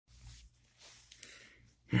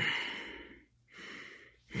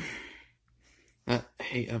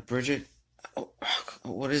Hey, Bridget. Oh,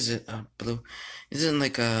 what is it, Blue? Is it in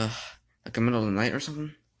like a middle of the night or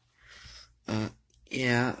something? Uh,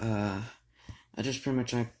 yeah. I just pretty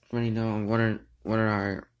much already know what are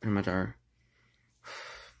our pretty much our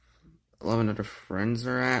 11 other friends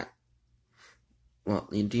are at. Well,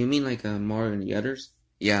 do you mean like more than the others?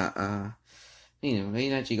 Yeah.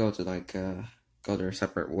 They actually go to go their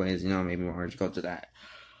separate ways. Maybe more go to that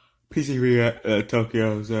pizzeria at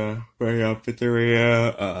Tokyo's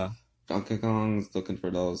pizzeria. Donkey Kong's looking for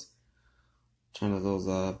trying to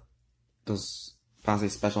those possibly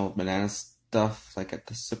special banana stuff like at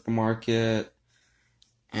the supermarket,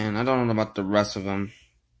 and I don't know about the rest of them.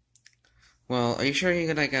 Well, are you sure you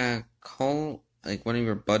could call like one of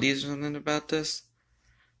your buddies or something about this?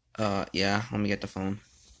 Yeah. Let me get the phone.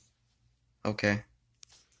 Okay.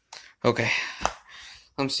 Okay.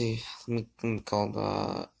 Let me see. Let me call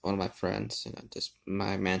one of my friends. This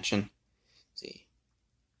my mansion. Let's see.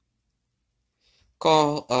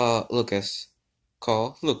 Call Lucas.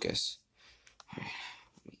 Call Lucas. Alright,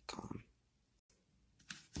 let me call him.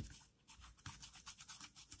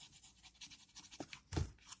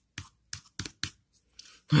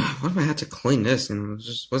 Why do I have to clean this? It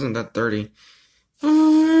just wasn't that dirty.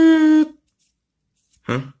 Huh?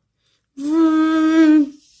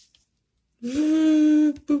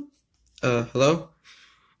 Hello?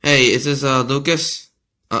 Hey, is this Lucas?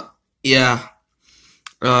 Yeah.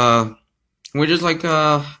 Uh, we're just we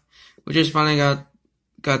just finally got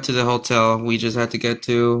to the hotel. We just had to get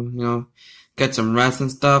to, get some rest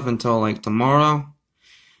and stuff until like tomorrow.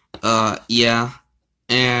 Yeah.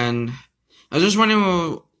 And I was just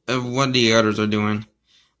wondering what the others are doing.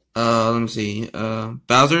 Let me see.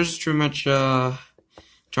 Bowser's pretty much trying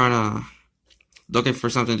to looking for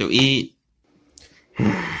something to eat.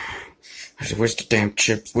 Where's the damn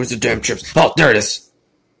chips? Where's the damn chips? Oh, there it is.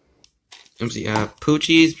 Let me see.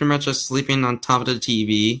 Poochie's pretty much just sleeping on top of the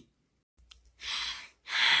TV.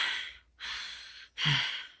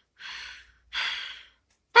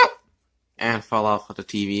 And fell off of the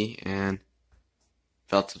TV and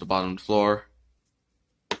fell to the bottom of the floor.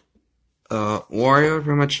 Wario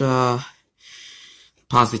pretty much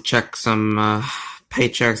possibly check some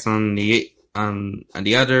paychecks on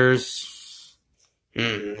the others.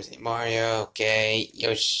 Mario, okay,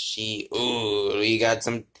 Yoshi, ooh, you got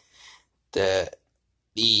the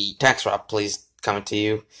tax rob, please, coming to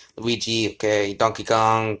you. Luigi, okay, Donkey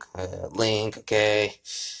Kong, Link, okay,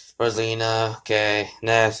 Rosalina, okay,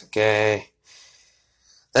 Ness, okay.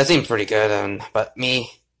 That seems pretty good, but me,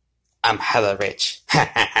 I'm hella rich.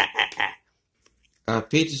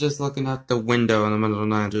 Peach is just looking out the window in the middle of the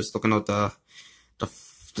night, just looking out to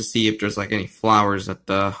see if there's like any flowers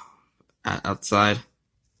outside.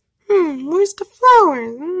 Where's the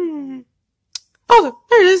flowers? Oh,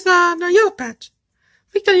 there it is, the yellow patch.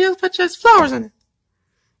 I think the yellow patch has flowers on it.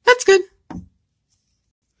 That's good.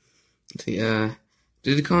 See,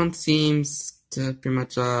 Diddycon seems to pretty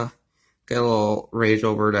much, get a little rage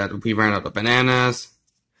over that we ran out of bananas.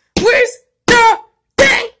 Where's the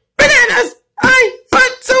dang bananas? I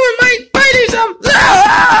thought someone might buy me some.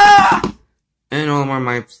 Ah! And Olimar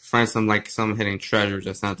might find some hidden treasure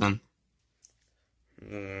just not done.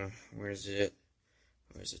 Where's it?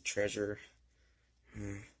 Where's the treasure?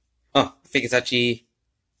 Oh, I think it's actually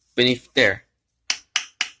beneath there.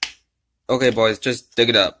 Okay, boys, just dig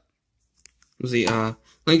it up. Let's see, Link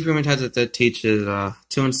pretty much had to teach his,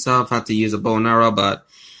 Toon Self how to use a bow and arrow, but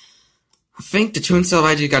I think the Toon Self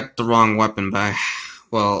actually got the wrong weapon by,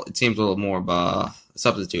 well, it seems a little more of a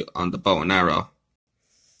substitute on the bow and arrow.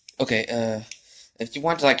 Okay, if you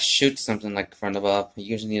want to, shoot something, from above, you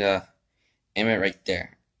usually need to aim it right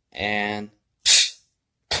there. And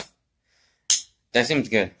that seems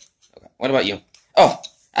good. Okay, what about you? Oh,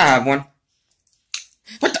 I have one.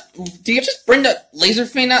 What the? Do you just bring the laser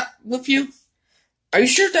fan out with you? Are you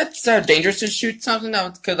sure that's dangerous to shoot something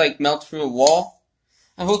that could melt through a wall?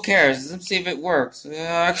 Who cares? Let's see if it works. Did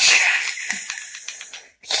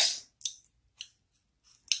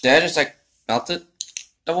I just melted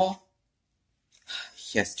the wall?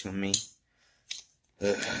 Yes, to me.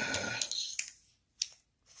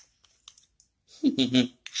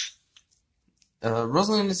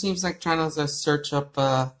 Rosalind seems trying to search up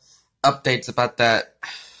updates about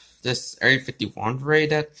this Area 51 raid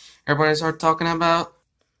that everybody started talking about.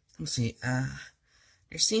 Let's see,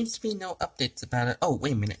 there seems to be no updates about it. Oh,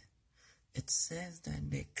 wait a minute. It says that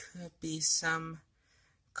there could be some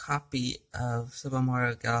copy of Super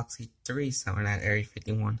Mario Galaxy 3 somewhere at Area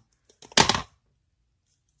 51.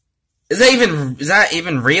 Is that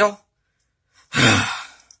even real?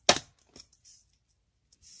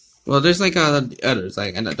 Well, there's like others,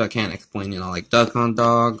 like I can't explain, like Duck Hunt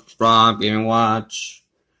Dog, Rob, Game and Watch.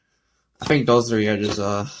 I think those three are just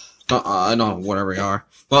I don't know whatever they are.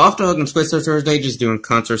 Well, Off the Hook and Twister Thursday just doing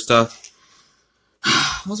concert stuff.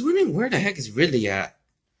 I was wondering where the heck is Ridley at.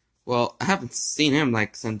 Well, I haven't seen him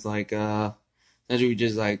since we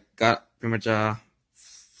just got pretty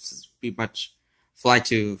much fly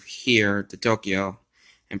to here to Tokyo,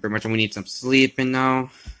 and pretty much we need some sleep and now.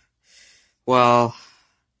 Well,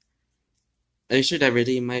 are you sure that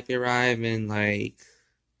Ridley might be arriving I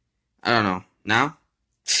don't know now?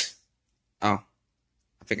 Oh,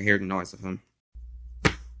 I think I hear the noise of him.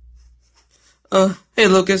 Hey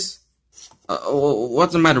Lucas.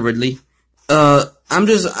 What's the matter, Ridley? I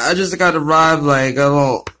just got arrived, a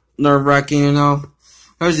little nerve-wracking,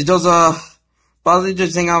 Those, probably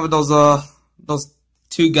just hang out with those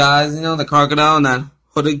two guys, the crocodile and that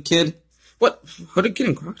hooded kid. What? Hooded kid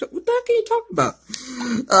and crocodile? What the heck are you talking about?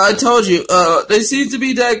 I told you, they seem to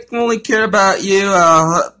be only care about you,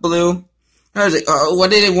 Blue. What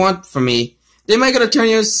did they want from me? They might gonna turn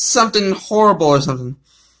you something horrible or something.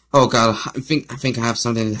 Oh god, I think I have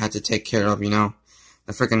something that I had to take care of, The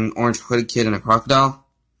freaking orange hooded kid and a crocodile.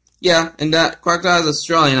 Yeah, and that crocodile has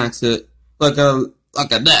Australian accent. Like a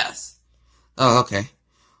death. Oh, okay.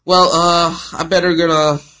 Well, I better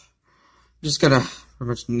just pretty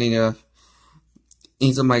much need to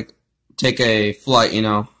take a flight,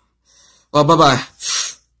 Well, bye-bye.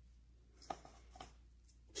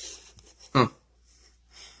 Huh.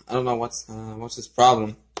 I don't know what's his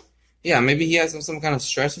problem. Yeah, maybe he has some kind of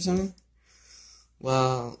stress or something?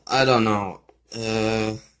 Well, I don't know.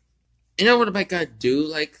 You know what I gotta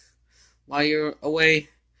do, while you're away?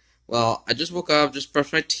 Well, I just woke up, just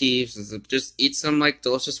brushed my teeth, just eat some,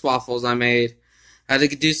 delicious waffles I made. I had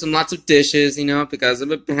to do lots of dishes, because I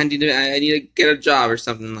need to get a job or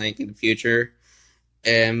something, in the future.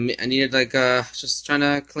 And I needed, just trying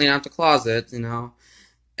to clean out the closet,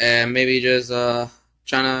 And maybe just,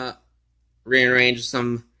 trying to rearrange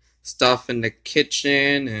some stuff in the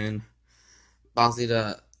kitchen and possibly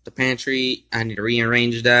the pantry. I need to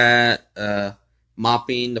rearrange that,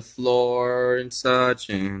 mopping the floor and such,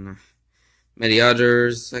 and many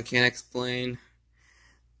others I can't explain.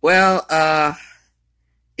 Well,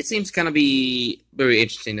 it seems gonna be very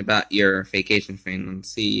interesting about your vacation thing and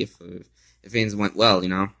see if things went well,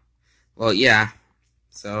 Well, yeah.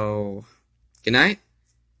 So, good night?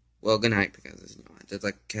 Well, good night, because, I just,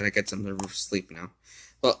 gotta get some sleep now.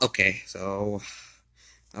 Well, okay, so,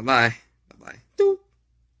 bye-bye. Bye-bye. Doop.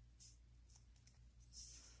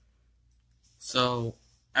 So,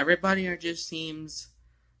 everybody just seems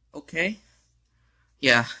okay?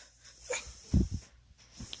 Yeah.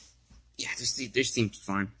 Yeah, this seems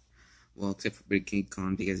fine. Well, except for Big King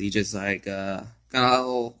Kong, because he just, got a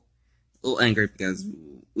little angry because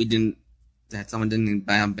that someone didn't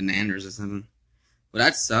buy him bananas or something. Well,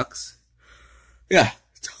 that sucks. Yeah,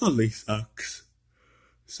 totally sucks.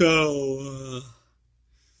 So,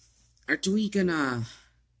 aren't we gonna,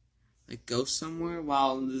 go somewhere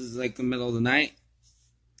while this is, the middle of the night?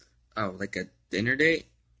 Oh, a dinner date?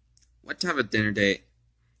 What type of dinner date?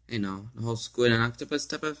 The whole squid and octopus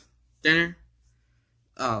type of dinner?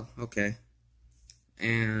 Oh, okay.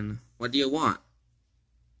 And what do you want?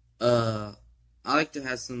 I like to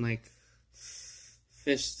have some,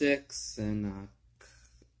 fish sticks and,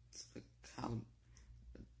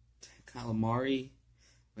 calamari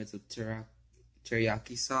with some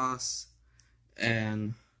teriyaki sauce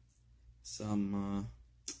and some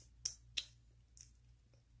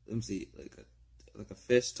let me see, a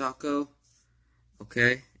fish taco,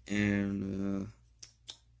 okay, and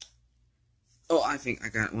oh, I think I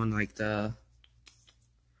got one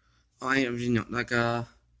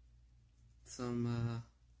some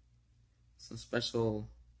special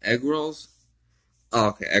egg rolls. Oh,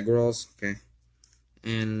 okay, egg rolls, okay,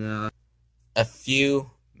 and a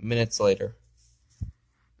few minutes later.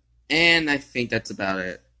 And I think that's about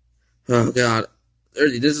it. Oh god.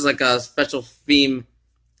 This is a special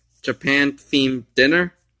Japan themed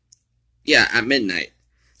dinner? Yeah, at midnight.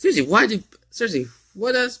 Seriously,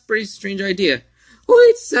 what a pretty strange idea. Who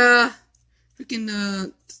eats,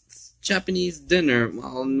 freaking, Japanese dinner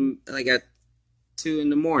while, at 2 in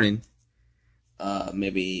the morning?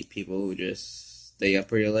 Maybe people who just stay up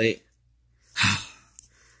pretty late.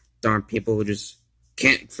 Darn people who just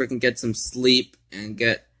can't freaking get some sleep and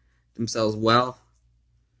get themselves well.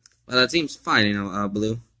 Well, that seems fine,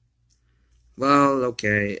 Blue. Well,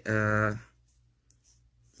 okay,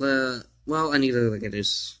 well, I need to,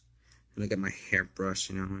 get my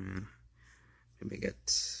hairbrush, and maybe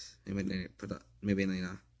I need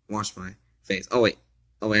to wash my face. Oh, wait,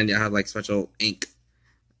 and I have, special ink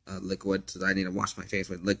liquid, so I need to wash my face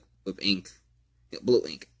with ink, blue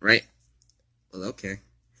ink, right? Well, okay.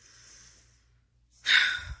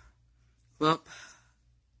 Well,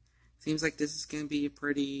 seems like this is gonna be a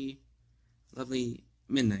pretty lovely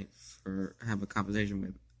midnight for have a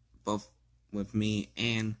conversation with me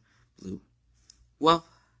and Blue. Well,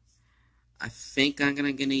 I think I'm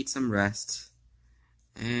gonna need some rest,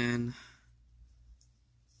 and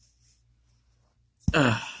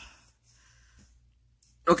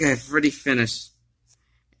okay, I've already finished.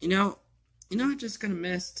 You know, I'm just gonna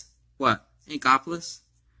miss what? Ankopolis?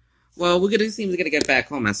 Well, we're gonna seem to get back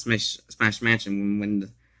home at Smash Mansion when the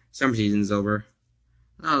summer season's over.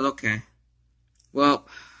 Oh, okay. Well,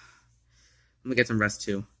 I'm gonna get some rest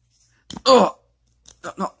too. Oh,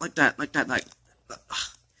 no, like that, like.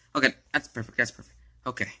 Okay, that's perfect. That's perfect.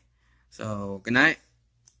 Okay, so good night.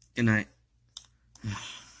 Good night.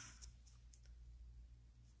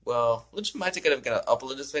 Well, looks might have gonna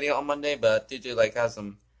upload this video on Monday, but due to like have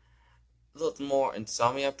some a little more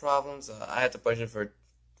insomnia problems, I had to push it for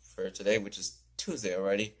today, which is Tuesday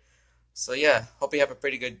already. So yeah, hope you have a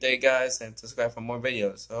pretty good day, guys, and subscribe for more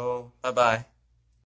videos. So bye bye.